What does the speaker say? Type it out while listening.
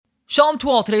Shalom to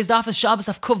all. Today's daf is Shabbos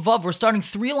Daf Kuvav. We're starting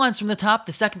 3 lines from the top,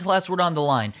 the second to last word on the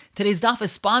line. Today's daf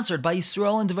is sponsored by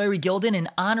Yisrael and Deveri Gilden in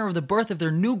honor of the birth of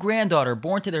their new granddaughter,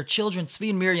 born to their children Tzvi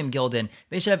and Miriam Gilden.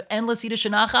 They should have endless Yiddish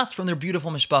Nachas from their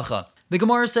beautiful mishpacha. The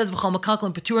Gemara says, "V'chol makakal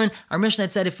and peturin." Our Mishnah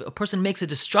had said if a person makes a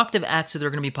destructive act, so they're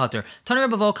going to be pater. Tana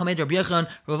Rabavo kamed Rabbi Yechanan.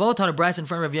 Rabavo taught a brayso in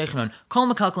front of Rabbi Yechanan. Kol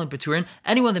makakal and peturin.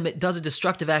 Anyone that does a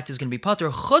destructive act is going to be pater.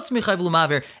 Chutz michayv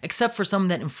lumaver, except for someone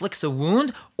that inflicts a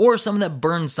wound or someone that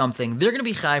burns something. They're going to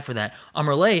be chai for that.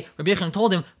 Amrlei, Rabbi Yechanan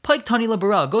told him, "Paik tani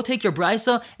labara. Go take your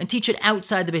brayso and teach it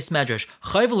outside the base medrash.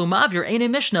 Chayv lumaver ain't a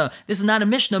Mishnah. This is not a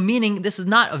Mishnah, meaning this is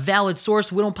not a valid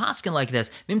source. We don't paskin like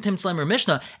this. Mimtim tzleimer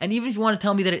Mishnah. And even if you want to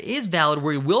tell me that it is valid,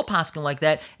 where you will paskin like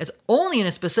that, it's only in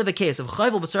a specific case of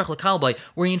chayvel b'tzarech l'kalbai,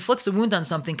 where he inflicts a wound on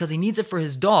something because he needs it for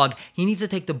his dog. He needs to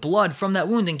take the blood from that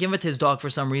wound and give it to his dog for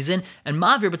some reason. And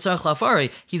mavir b'tzarech l'afari,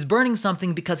 he's burning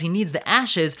something because he needs the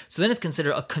ashes. So then it's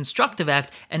considered a constructive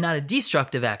act and not a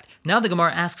destructive act. Now the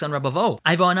Gemara asks on Rabavo,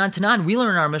 Iva anan tanan, we learn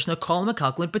in our Mishnah, kol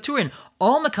mekaklin peturin.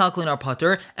 All mekaklin are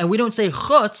pater, and we don't say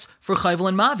chutz for chayvel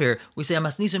and mavir. We say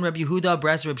amasnis and Reb Yehuda,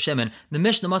 Bras Reb Shimon. The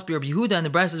Mishnah must be Reb Yehuda and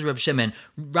the Bras is Reb Shimon.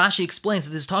 Rashi explains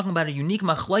that this is talking about a unique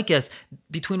machlekes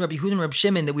between Reb Yehuda and Reb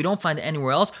Shimon that we don't find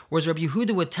anywhere else, whereas Reb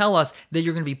Yehuda would tell us that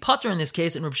you're going to be pater in this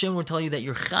case, and Reb Shimon would tell you that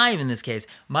you're chayiv in this case.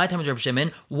 My time is Reb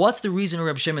Shimon. What's the reason of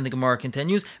Reb Shimon? The Gemara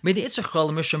continues, from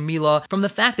the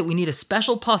fact that we need a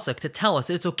special pasuk to tell us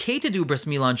that it's okay to do bris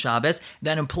milah on Shabbos,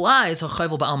 that implies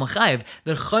chayvel ba'al machayiv,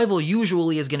 that chayvel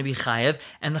usually is going to be chayiv,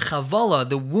 and the chavala,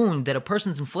 the wound that a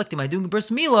person's inflicting by doing bris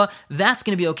milah, that's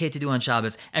going to be okay to do on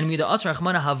Shabbos. And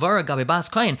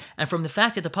from the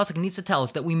fact that the pasuk needs to tell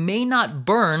us that we may not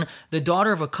burn the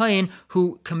daughter of a kohen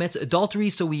who commits adultery,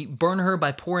 so we burn her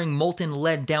by pouring molten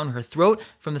lead down her throat.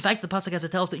 From the fact that the pasuk has to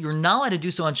tell us that you're not allowed to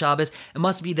do so on Shabbos, it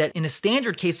must be that in a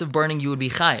standard case of burning, you would be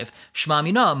chayiv. Shma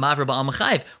mina, mavra ba'al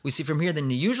machayiv. We see from here that in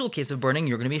the usual case of burning,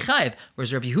 you're going to be chayiv.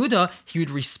 Whereas Rabbi Yehuda, he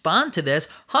would respond to this,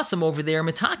 hasam over there,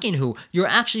 mitakin hu. You're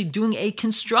actually doing a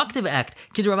constructive act.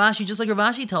 Kid Ravashi, just like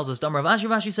Ravashi tells us.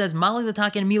 Ravashi says, mali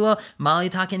l'taken mila, mali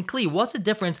l'taken kli. What's the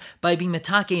difference by being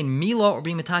mitaken mila or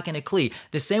being mitaken a kli?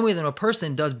 The same way that a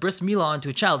person does bris milah onto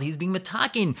a child, he's being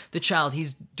mitaken the child.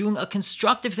 He's doing a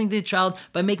constructive thing to the child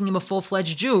by making him a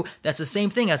full-fledged Jew. That's the same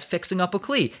thing as fixing up a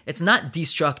kli. It's not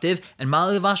destructive. And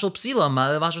mali l'vashal psila,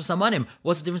 mali l'vashal samanim.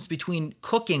 What's the difference between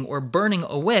cooking or burning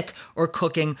a wick or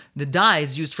cooking the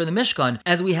dyes used for the Mishkan?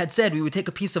 As we had said, we would take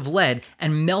a piece of lead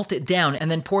and melt it down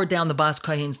and then pour it down the Bas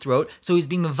Kahin's throat. So he's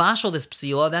being mavashal this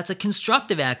psila. That's a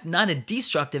constructive act, not a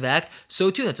destructive act.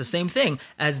 So too, that's the same thing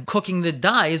as cooking the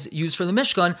dyes used for the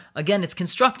Mishkan. Again, it's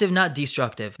constructive, not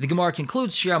destructive. The Gemara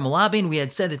concludes, Shir Malabain, we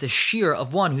had said that the shear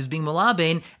of one who's being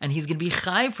Malabain, and he's going to be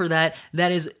chayv for that,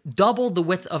 that is double the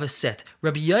width of a sit.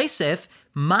 Rabbi Yosef,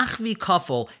 Machvi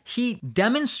Kafel, he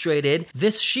demonstrated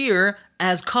this shear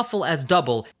as kafel, as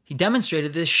double. He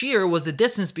demonstrated this shear was the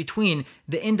distance between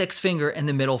the index finger and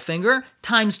the middle finger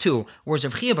times 2. Whereas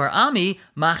Rav Chia bar Ami,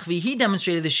 Machvi, he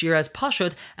demonstrated the shear as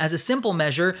pashut, as a simple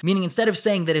measure, meaning instead of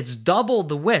saying that it's double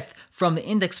the width from the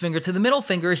index finger to the middle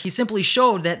finger, he simply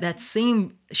showed that that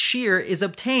same shear is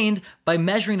obtained by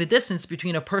measuring the distance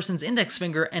between a person's index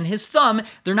finger and his thumb.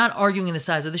 They're not arguing in the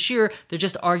size of the shear, they're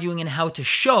just arguing in how to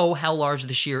show how large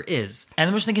the shear is. And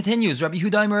the Mishnah continues, Rabbi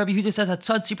Yehuda says,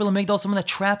 Hatzad Sipur Lamigdal, someone that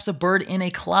traps a bird in a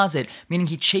closet, meaning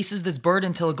he chases this bird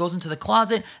until it goes into the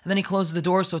closet, and then he closes the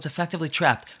door, so it's effectively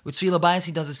trapped. Utzvi Labayas,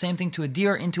 he does the same thing to a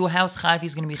deer into a house. Chayv,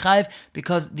 he's going to be chayv,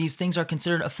 because these things are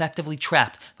considered effectively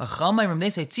trapped. They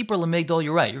say, Tzipur Lamigdal,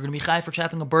 you're right, you're going to be chayv for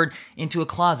trapping a bird into a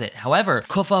closet. However,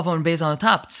 Kufav on Beis on the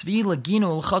top, Tzvi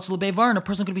Lagino L'chatz L'Beivar, and a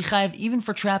person could be chayv even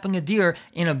for trapping a deer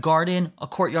in a garden, a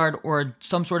courtyard, or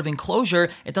some sort of enclosure.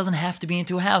 It doesn't have to be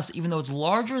into a house. Even though it's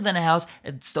larger than a house,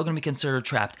 it's still going to be considered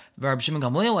trapped.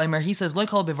 He says,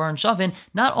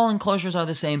 not all enclosures are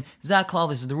the same. Zaklal,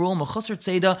 this is the rule.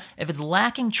 If it's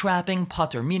lacking trapping,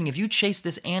 putter, meaning if you chase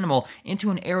this animal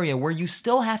into an area where you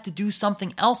still have to do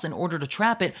something else in order to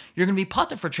trap it, you're going to be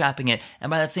putter for trapping it. And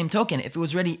by that same token, if it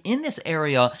was already in this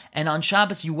area and on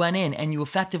Shabbos you went in and you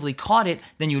effectively caught it,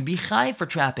 then you would be chayv for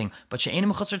trapping. But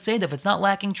if it's not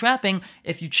lacking trapping,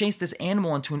 if you chase this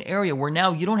animal into an area where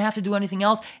now you don't have to do anything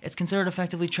else, it's considered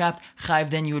effectively trapped, chayv,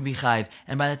 then you would be chayv.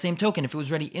 And by that same token, if it was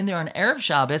already in there on Erev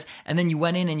Shabbos, and then you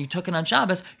went in and you took it on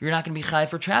Shabbos, you're not going to be chayv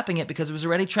for trapping it because it was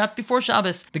already trapped before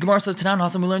Shabbos. The Gemara says, Tanan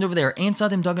Hasan, we learned over there, Ein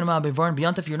Sadim Dagan Ma Bevarn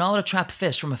B'Yantif, you're not allowed to trap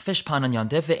fish from a fish pond on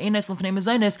Yantif,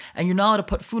 and you're not allowed to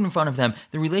put food in front of them.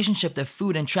 The relationship that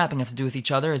food and trapping have to do with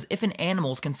each other is if an animal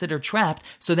animal is considered trapped,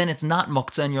 so then it's not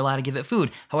muktzah and you're allowed to give it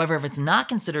food. However, if it's not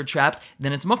considered trapped,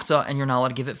 then it's muktzah and you're not allowed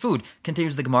to give it food.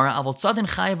 Continues the Gemara, Avol tzadin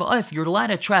chayav va'oif, you're allowed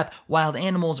to trap wild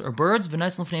animals or birds,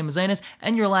 v'nais l'fnei mezainis,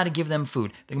 and you're allowed to give them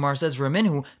food. The Gemara says,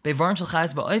 V'raminhu, bevarn shel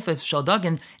chayas va'oifes shel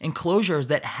dagin, enclosures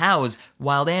that house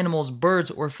wild animals,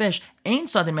 birds, or fish, Ain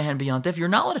sadin mehen b'yontif, you're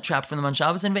not allowed to trap for them on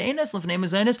Shabbos, and ve'enes l'fnei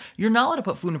mezainis, you're not allowed to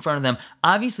put food in front of them.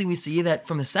 Obviously, we see that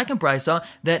from the second brisa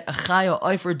that a chaya,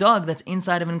 oif, or dog that's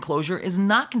inside of an enclosure is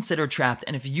not considered trapped,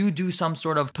 and if you do some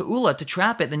sort of pe'ula to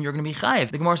trap it, then you're going to be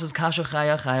chayiv. The Gemara says kasha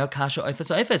chaya, chaya, kasha,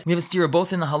 oifes, oifes. We have a steer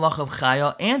both in the halacha of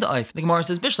chaya and oif. The Gemara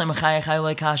says bishleim chaya, chaya,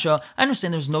 like kasha. I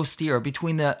understand there's no steer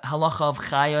between the halacha of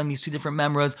chaya and these two different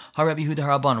memras. Ha Rabbi Yehuda,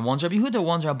 ha Rabbanan. One's Rabbi Yehuda,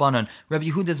 one's Rabbanan. Rabbi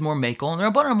Yehuda is more mekel, and the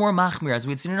Rabbanan are more machmir, as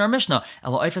we had seen in our Mishnah.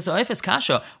 Elo oifes, oifes,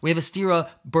 kasha. We have a stira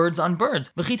birds on birds.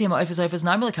 V'chitema oifes, oifes,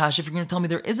 namila kasha. If you're going to tell me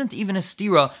there isn't even a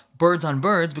stira birds on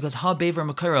birds, because ha bever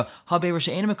makura, ha bever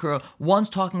she'ena makura, one's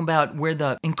talking about where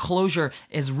the enclosure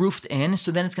is roofed in,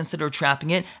 so then it's considered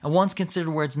trapping it, and one's considered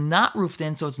where it's not roofed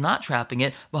in, so it's not trapping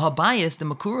it. V'habayis, the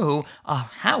makurahu, a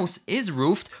house is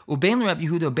roofed, ubein l'Rabbi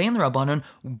Yehuda, ubein l'Rabbanan,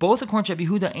 both according to Rabbi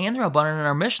Yehuda and the Rabbanan in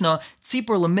our Mishnah,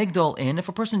 tzipor l'migdal in, if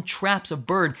a person traps a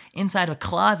bird inside of a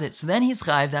closet, so then he's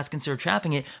chayiv, that's considered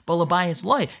trapping it, but l'bayis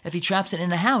loy, if he traps it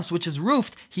in a house which is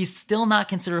roofed, he's still not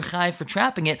considered chayiv for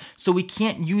trapping it, so we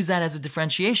can't use that as a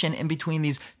differentiation in between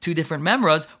these two different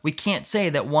memras. We can't say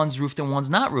that one's roofed and one's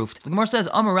not roofed. The Gemara says,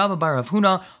 Amar Rabba bar Rav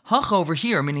Huna, hacha over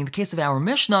here, meaning the case of our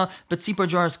Mishnah, but tzipor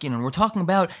jaraskin, and we're talking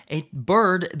about a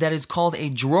bird that is called a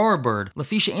drawer bird.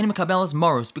 Lafisha ein mekabelas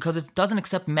marus, because it doesn't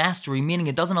accept mastery, meaning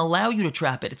it doesn't allow you to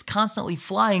trap it. It's constantly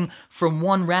flying from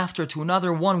one rafter to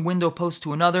another, one window post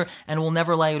to another, and will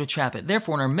never allow you to trap it.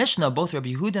 Therefore, in our Mishnah, both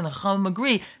Rabbi Yehuda and the Chachamim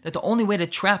agree that the only way to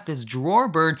trap this drawer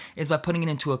bird is by putting it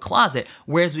into a closet,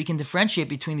 whereas we can differentiate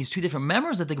between these two different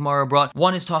members that the Gemara brought.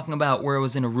 One is talking about where it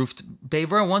was in a roofed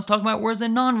baver, and one's talking about where it's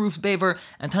in a non-roofed baver.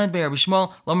 And Tanit Be'er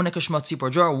Bishmol, Lama Nekashma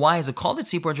Tzipor Jar. Why is it called a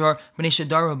Tzipor Jar? B'nei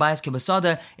Shadar V'bayis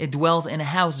Kebasada. It dwells in a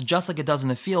house just like it does in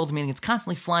the field, meaning it's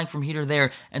constantly flying from here to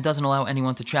there and doesn't allow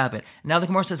anyone to trap it. Now the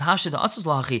Gemara says, Hashid Asus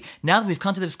Lachi. Now that we've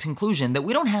come to this conclusion that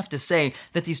we don't have to say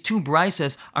that these two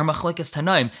brises are Machlekes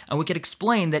Tanaim, and we could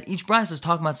explain that each brise is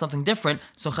talking about something different.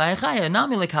 So Chaya Chaya,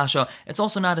 Nami Lekasha. It's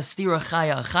also not a stira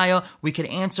Chaya Chaya. We could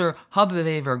answer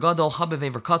Habevever Gadol,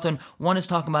 Habevever Katan. One is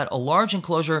talking about a large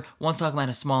enclosure, one's talking about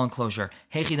a small enclosure.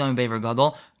 Hechidam Bever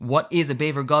Gadol. What is a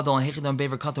Bever Gadol and Hechidam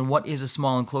Bever Katan? What is a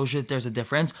small enclosure? There's a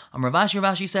difference.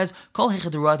 Ravashi says, Kol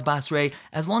Hechidurat Basrei,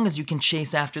 as long as you can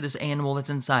chase after this animal that's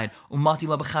inside, Umati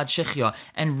Labachad Shechya,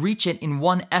 and reach it in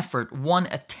one effort, one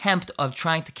attempt of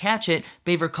trying to catch it,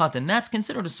 Bever Katan. That's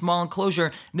considered a small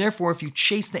enclosure. Therefore, if you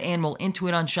chase the animal into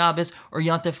it on Shabbos or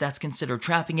Yontif, that's considered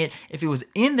trapping it. If it was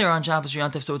in there on Shabbos or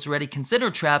Yontif, so it's already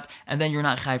considered trapped, and then you're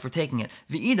not chai for taking it.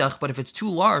 V'idach, but if it's too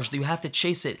large that you have to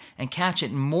chase it and catch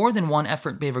it in more than one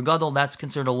effort, bever gadol, that's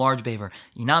considered a large bever.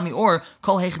 Inami, or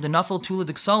kol heichad nafel tula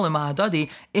d'ksalim mahadadi,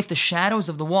 if the shadows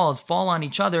of the walls fall on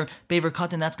each other, bever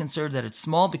katan, that's considered that it's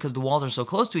small because the walls are so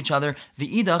close to each other.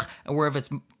 V'idach, where if it's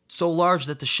so large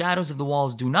that the shadows of the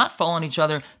walls do not fall on each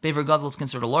other, bever gadol is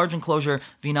considered a large enclosure.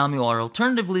 Vinami, or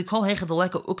alternatively, kol heichad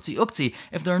leka ukti ukti,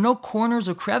 if there are no corners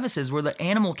or crevices where the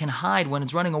animal can hide when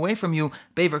it's running away from you,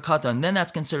 bever katan, then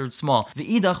that's considered small.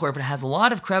 V'idach, where if it has a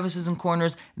lot of crevices and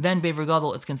corners, then bever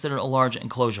gadol, it's considered a large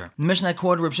enclosure. The Mishnah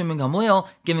quoted Reb Shimon Gamliel,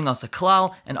 giving us a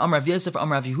klal, and Amar Rav Yosef,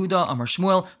 Amar Rav Yehuda, Amar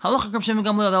Shmuel, halacha Reb Shimon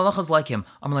Gamliel, the halacha is like him.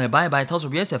 Amar Abai tells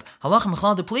Reb Yosef, halacha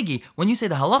mechlal de pligi, when you say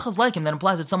the halacha is like him, that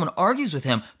implies that someone argues with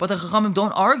him, but the Chachamim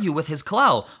don't argue with his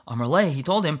klal. Amar Leh, he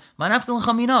told him, Manafkel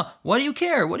Chamina, what do you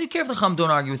care? What do you care if the Chacham don't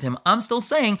argue with him? I'm still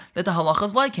saying that the halacha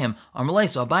is like him. Amar Leh,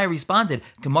 so Abai responded,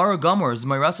 Gemara Gomor,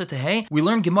 Zmairasa Tehei, we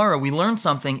learn Gemara, we learn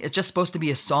something, it's just supposed to be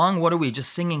a song. What are we,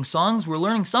 just singing songs? We're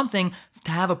learning something to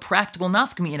have a practical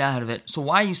nafkamina out of it. So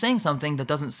why are you saying something that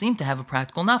doesn't seem to have a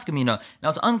practical nafkamina? Now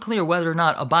it's unclear whether or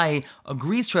not Abai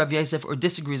agrees to Rav Yosef or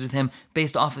disagrees with him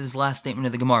based off of this last statement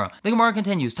of the Gemara. The Gemara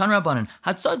continues, Tan Rabbanan,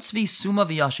 Hatzad Tzvi Suma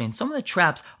V'Yashin, some of the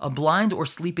traps, a blind or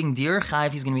sleeping deer,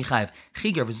 Chayv, he's going to be Chayv.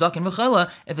 Chigar V'Zakin V'Chayla,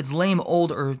 if it's lame,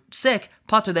 old, or sick,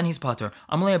 Pater, then he's Pater.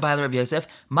 Amalei Abai Rav Yosef,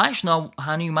 Maishna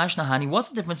Hani, Maishna Hani, what's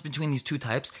the difference between these two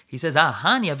types? He says,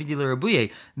 Hani Avidi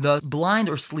L'Rabuye, the blind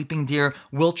or sleeping deer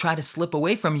will try to slip slip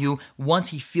away from you once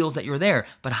he feels that you're there.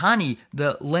 But Hani,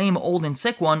 the lame, old, and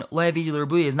sick one,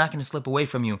 is not going to slip away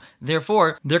from you.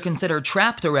 Therefore, they're considered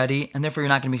trapped already, and therefore you're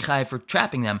not going to be chayiv for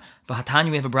trapping them. V'hatanya,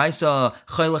 we have a brisa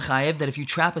chayiv that if you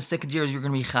trap a sick deer, you're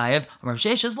going to be chayiv. Rav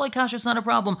Sheshes is like kasha, it's not a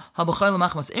problem.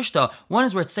 One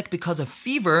is where it's sick because of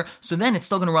fever, so then it's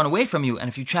still going to run away from you, and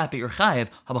if you trap it, you're chayiv.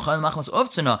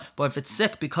 But if it's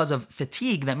sick because of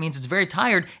fatigue, that means it's very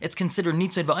tired, it's considered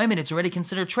nitzad v'aymed, it's already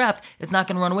considered trapped, it's not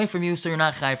going to run away from you, so you're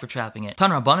not chayiv for trapping it. Tan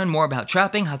Rabbanan, more about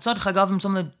trapping. Hatzad chagavim,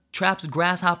 some of the traps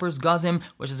grasshoppers, gazim,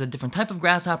 which is a different type of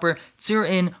grasshopper,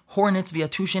 tzirin, hornets,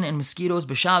 viatushin, and mosquitoes.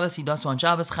 B'Shabbos, he does so on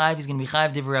Shabbos. Chayiv, he's going to be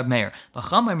chayiv divrei Reb Meir.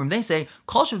 B'Chamaim, they say,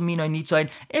 kol shev'minay nitzad,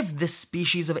 if this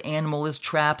species of animal is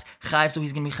trapped, chayiv, so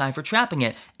he's going to be chayiv for trapping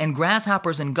it. And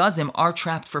grasshoppers and gazim are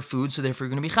trapped for food, so therefore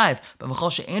you're going to be chayiv. But v'chol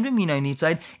she'en b'minay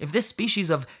nitzad, if this species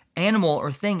of animal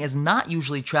or thing is not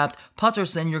usually trapped, pater,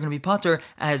 so then you're going to be pater,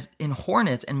 as in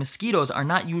hornets and mosquitoes are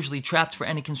not usually trapped for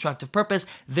any constructive purpose,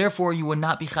 therefore you would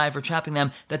not be chayiv for trapping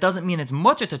them. That doesn't mean it's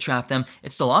mutter to trap them,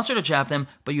 it's still asur to trap them,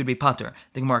 but you'd be pater.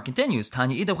 The Gemara continues,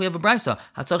 Tanya Idach, we have a brisa,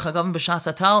 Hatzad chagavim b'shas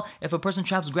hatal, if a person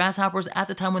traps grasshoppers at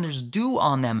the time when there's dew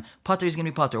on them, pater is going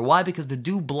to be pater. Why? Because the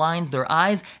dew blinds their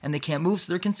eyes and they can't move,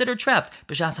 so they're considered trapped,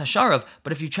 b'shas hasharav.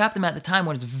 But if you trap them at the time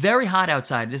when it's very hot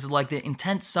outside, this is like the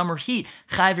intense summer heat,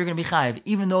 chayiv, you're going to be chayiv.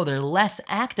 Even though they're less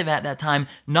active at that time,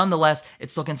 nonetheless,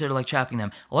 it's still considered like trapping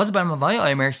them.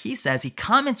 He says, he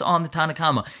comments on the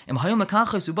Tanakama,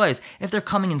 if they're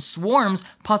coming in swarms,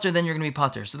 pater, then you're going to be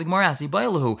pater. So the Gemara asks,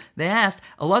 they asked,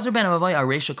 Elazar ben Amavai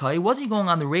Aresha Kai, was he going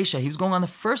on the Resha? He was going on the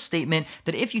first statement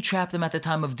that if you trap them at the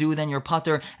time of dew, then you're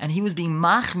pater, and he was being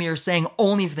machmir, saying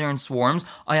only if they're in swarms.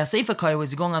 Ayasefa Kai, was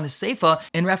he going on the Seifa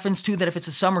in reference to that if it's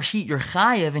a summer heat, you're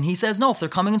chayiv, and he says, no, if they're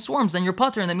coming in swarms, then you're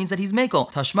pater, and that means that he's mekel.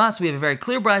 Tashmas, we have a very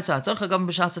clear brisa.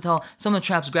 Someone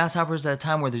traps grasshoppers at a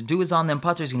time where the dew is on them,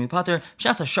 pater is going to be pater.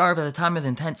 B'shas hasharv, at the time of the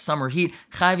intense summer heat,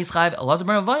 chayiv is chayiv. Elazar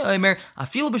ben Avai omer,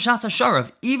 afilu b'shas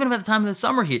hasharv, even if at the time of the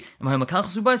summer heat,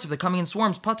 if they're coming in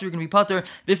swarms, pater, you're going to be pater.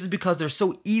 This is because they're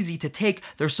so easy to take.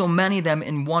 There's so many of them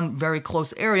in one very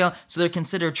close area, so they're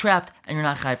considered trapped, and you're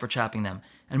not chayiv for trapping them.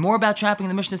 And more about trapping,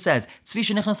 the Mishnah says,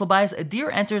 a deer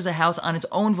enters a house on its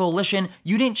own volition,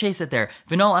 you didn't chase it there,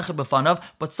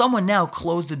 but someone now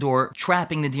closed the door,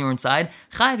 trapping the deer inside,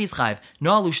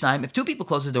 if two people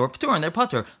close the door, and they're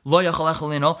pater.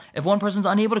 If one person's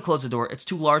unable to close the door, it's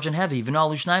too large and heavy,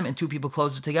 and two people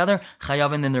close it together,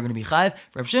 then they're going to be chayiv.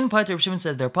 Reb Shimon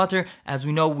says they're pater. As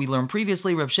we know, we learned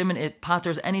previously, Reb Shimon, it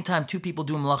paters anytime two people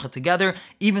do malacha together,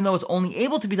 even though it's only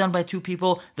able to be done by two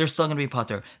people, they're still going to be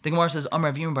pater. The Gemara says,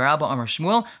 Barabba Amar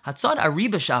Shmuel, Hatzad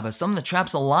Ariba Shabbos, some of the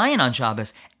traps a lion on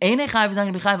Shabbos. Until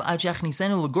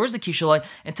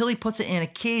he puts it in a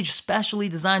cage specially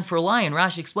designed for a lion.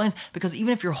 Rashi explains, because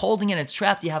even if you're holding it, it's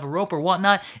trapped, you have a rope or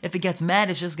whatnot, if it gets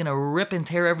mad, it's just going to rip and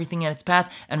tear everything in its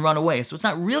path and run away. So it's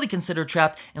not really considered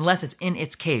trapped unless it's in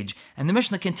its cage. And the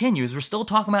Mishnah continues, we're still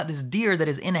talking about this deer that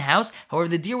is in a house. However,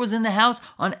 the deer was in the house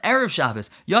on Erev Shabbos.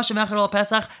 Yashem Echad al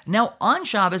Pesach. Now on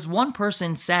Shabbos, one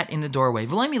person sat in the doorway,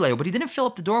 but he didn't fill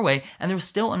up the doorway, and there was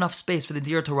still enough space for the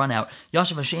deer to run out.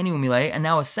 Yashav Hasheni Umilei, and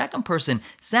now a second person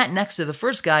sat next to the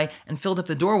first guy and filled up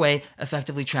the doorway,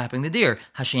 effectively trapping the deer.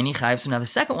 Hasheni Chayv, so now the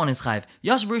second one is Chayv.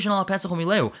 Yashav Rishon al Pesach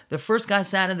Umileu, the first guy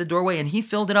sat in the doorway and he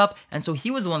filled it up, and so he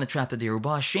was the one that trapped the deer. Uba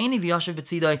Hasheni v'Yashav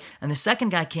B'tzidai, and the second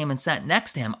guy came and sat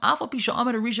next to him. Afal Pisha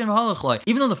Amad Rishon v'Halachloi.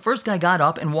 Even though the first guy got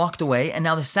up and walked away, and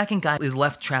now the second guy is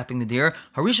left trapping the deer.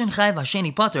 Harishon Chayv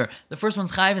Hasheni Pater. The first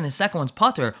one's Chayv and the second one's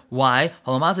Pater. Why?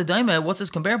 Halamazah Daima. What's this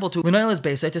comparable to? L'nailas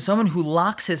Beisai, to someone who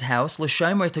locks his house,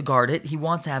 l'shaymer, to guard it. He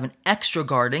wants to have an extra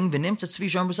guarding. And it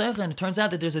turns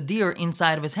out that there's a deer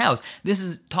inside of his house. This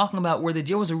is talking about where the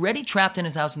deer was already trapped in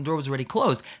his house and the door was already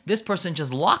closed. This person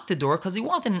just locked the door because he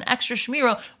wanted an extra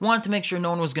shmira, wanted to make sure no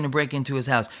one was going to break into his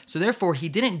house. So therefore, he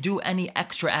didn't do any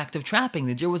extra act of trapping.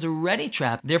 The deer was already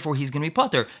trapped. Therefore, he's going to be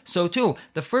pater. So too,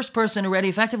 the first person already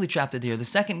effectively trapped the deer. The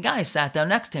second guy sat down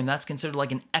next to him. That's considered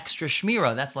like an extra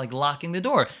shmira. That's like locking the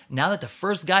door. Now that the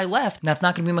first guy left, that's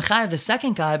not going to be mechayev the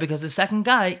second guy, because the second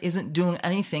guy isn't doing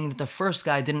anything that the first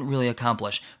guy didn't really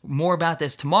accomplish. More about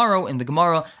this tomorrow in the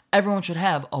Gemara. Everyone should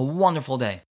have a wonderful day.